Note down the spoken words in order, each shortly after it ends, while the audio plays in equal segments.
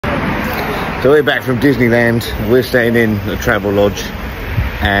So we're back from Disneyland. We're staying in a travel lodge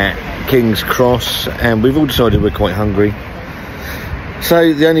at King's Cross, and we've all decided we're quite hungry.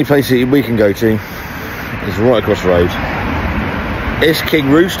 So the only place that we can go to is right across the road. It's King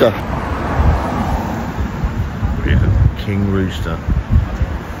Rooster. King Rooster.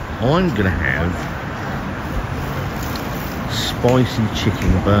 I'm gonna have spicy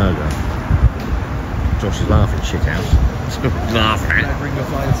chicken burger. Josh is laughing shit out. Laughing.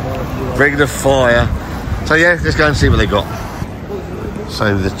 Bring the fire. So yeah, let's go and see what they got.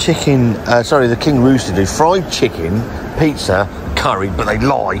 So the chicken, the King Rooster do fried chicken, pizza, curry, but they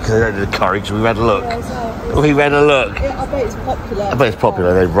lie because they don't do the curry. So we've had a look. We've had a look. I bet it's popular. I bet it's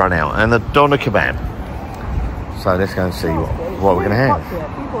popular. They've run out, and the doner kebab. So let's go and see what we're going to have.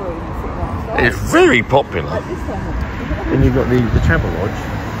 It's very popular. Then you've got the travel lodge.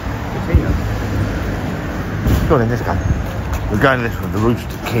 It's here. Go on in, let's go. We're going this with the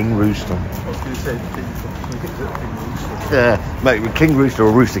Rooster, King Rooster. I was going to say King Rooster. Yeah, maybe King Rooster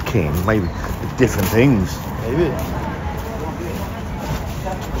or Rooster King, maybe different things. Maybe.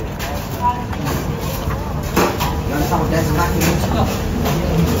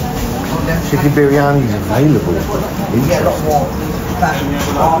 Chicken biryani is available. It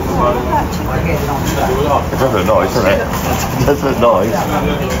does look nice, doesn't it? It does look nice.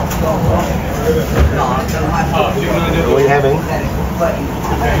 What are we having?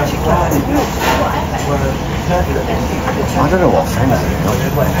 I don't know what fancy.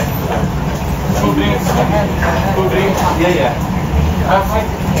 Yeah.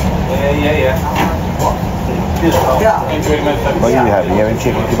 What are you having? You're having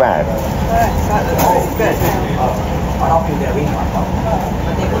chicken kebab? Good.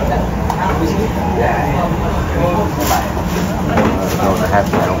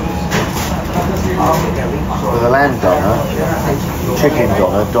 For the lamb doner, chicken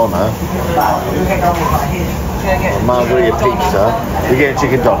doner, margarita pizza, you get a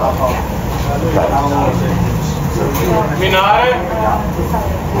chicken doner.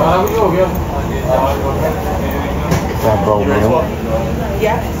 Lamb roll meal.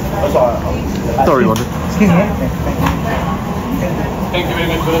 Yes. Sorry, Wanda. Thank you very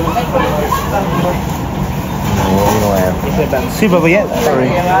much for Super, but yeah. Sorry.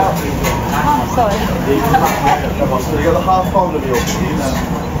 Sorry. So you got the half pound of your cheese.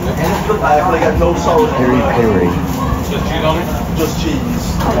 Can I get no salt? Peri. Just cheese on it? Just cheese.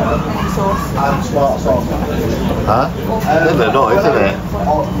 And smart sauce. Huh? They're nice, isn't it?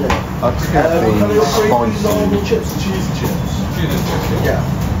 I'll just get the spicy. Chips, cheesy chips. Yeah.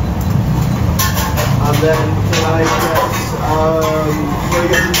 And then can I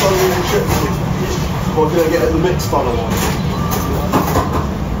get the bone chips? Or can I get the mixed bottle one?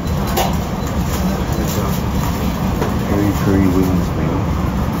 Peri wings meal.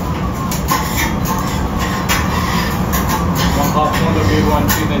 One half pound of beer, one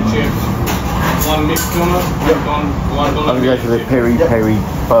cheese and chips. One mixed donut, one donut. I'm going to go for the peri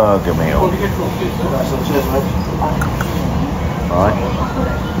burger meal. Cheers, mate. Alright.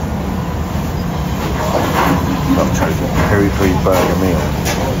 I've chosen peri burger meal.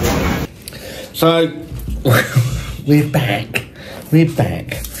 So, we're back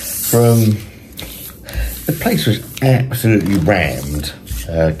from... The place was absolutely rammed.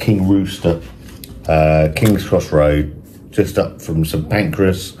 King Rooster, King's Cross Road, just up from St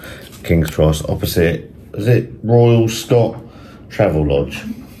Pancras, King's Cross, opposite, is it Royal Scott Travel Lodge.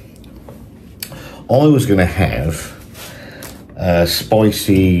 I was going to have a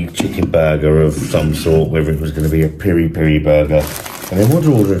spicy chicken burger of some sort, whether it was going to be a peri burger, and then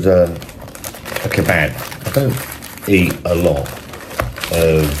Wanda ordered a kebab. I don't eat a lot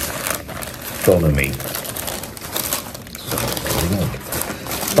of doner meat,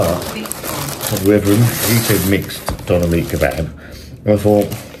 but whoever he said mixed doner meat kebab, I thought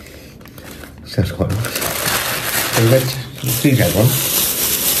sounds quite nice. So she's had one.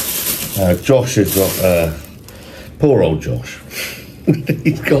 Josh has got poor old Josh.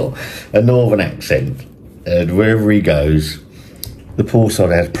 He's got a northern accent, and wherever he goes, the poor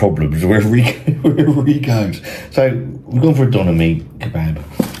sod has problems wherever he goes. So we've gone for a doner meat kebab.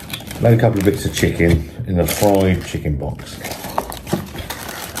 Made a couple of bits of chicken in a fried chicken box.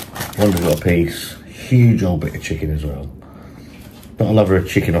 Wanda's got a piece, huge old bit of chicken as well. Not a lover of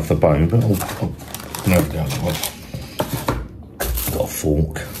chicken off the bone, but I'll no doubt. Got a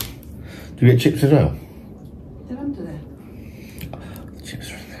fork. Do you get chips as well? They're under there. The chips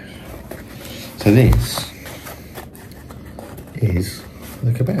are in there. So this is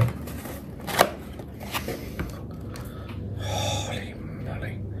the kebab. Holy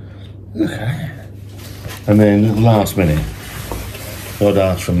moly. Look at that. And then last minute, I'd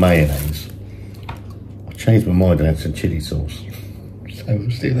asked for mayonnaise. changed my mind and had some chili sauce. So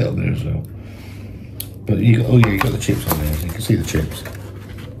we'll stick that on there as well. But you got, oh yeah, you got the chips on there, so you can see the chips.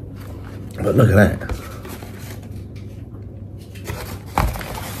 But look at that.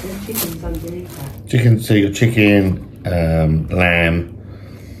 The chicken's underneath that. Chicken, so you got chicken, lamb.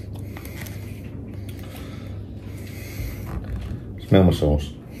 Smell my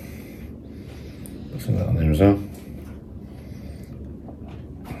sauce. Put some of that on there as well.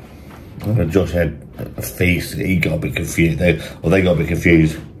 I know Josh had a feast, he got a bit confused. They got a bit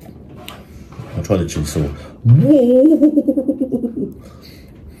confused. I'll try the chili sauce. Whoa!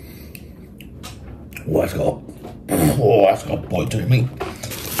 Oh, that's got a bite to it, mate.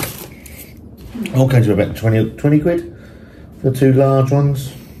 All came to about 20 quid for the 2 large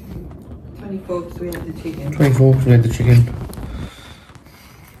ones. 24 because we had the chicken. 24 because we had the chicken.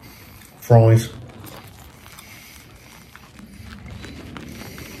 Fries.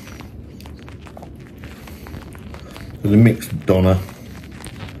 For the mixed doner.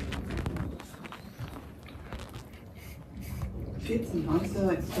 Chips are nice, they're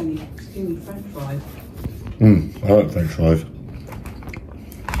like skinny French fries. I like French fries.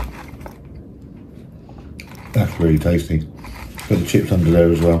 That's really tasty. Got the chips under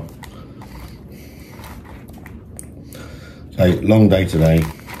there as well. So, long day today.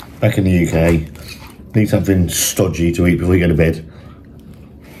 Back in the UK. Need something stodgy to eat before you go to bed.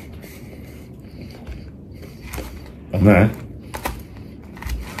 And that.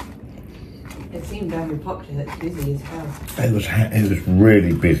 It seemed very popular, it's busy as hell. It was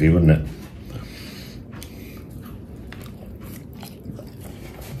really busy, wasn't it?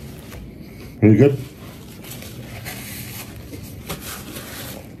 Really good.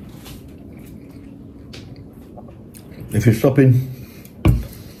 If you're stopping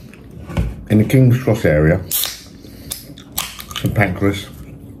in the King's Cross area, St Pancras,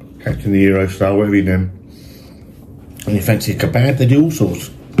 catching the Eurostar, whatever you're doing, and you fancy a kebab, they do all sorts.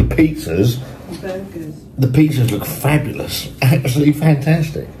 The pizzas, Burgers. the pizzas look fabulous, absolutely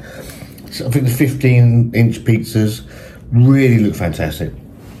fantastic. So I think the 15-inch pizzas really look fantastic.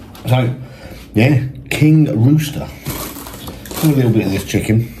 So, yeah, King Rooster. A little bit of this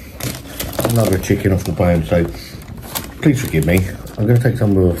chicken, another chicken off the bone, so please forgive me. I'm going to take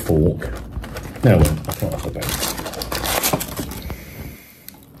some with a fork. No, I thought I was about.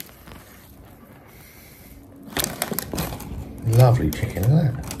 Lovely chicken, isn't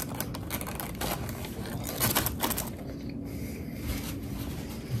it?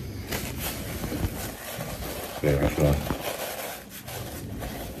 Yeah, that's right.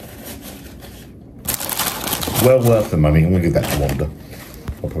 Well worth the money. I'm going to give that to Wanda.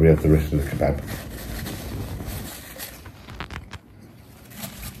 I'll probably have the rest of the kebab.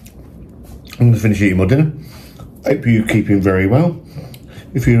 I'm going to finish eating my dinner. Hope you're keeping very well.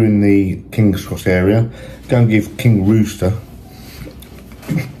 If you're in the King's Cross area, go and give King Rooster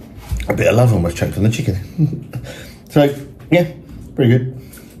a bit of love. Almost choked on the chicken. So, yeah, pretty good.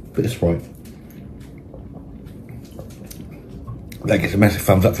 Bit of Sprite. That gets a massive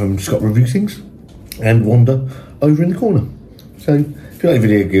thumbs up from Scott Reviews Things and Wanda over in the corner. So, if you like the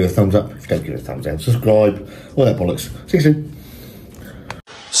video, give it a thumbs up. If you don't, give it a thumbs down. Subscribe, all that bollocks. See you soon.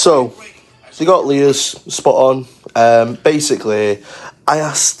 So you got Leah's spot on. Basically, I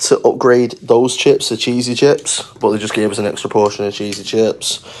asked to upgrade those chips to cheesy chips, but they just gave us an extra portion of cheesy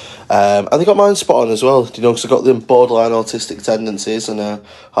chips. And they got mine spot on as well, you know, because I've got them borderline autistic tendencies and I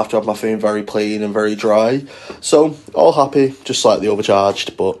have to have my food very clean and very dry. So, all happy, just slightly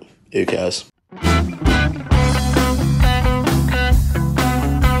overcharged, but who cares.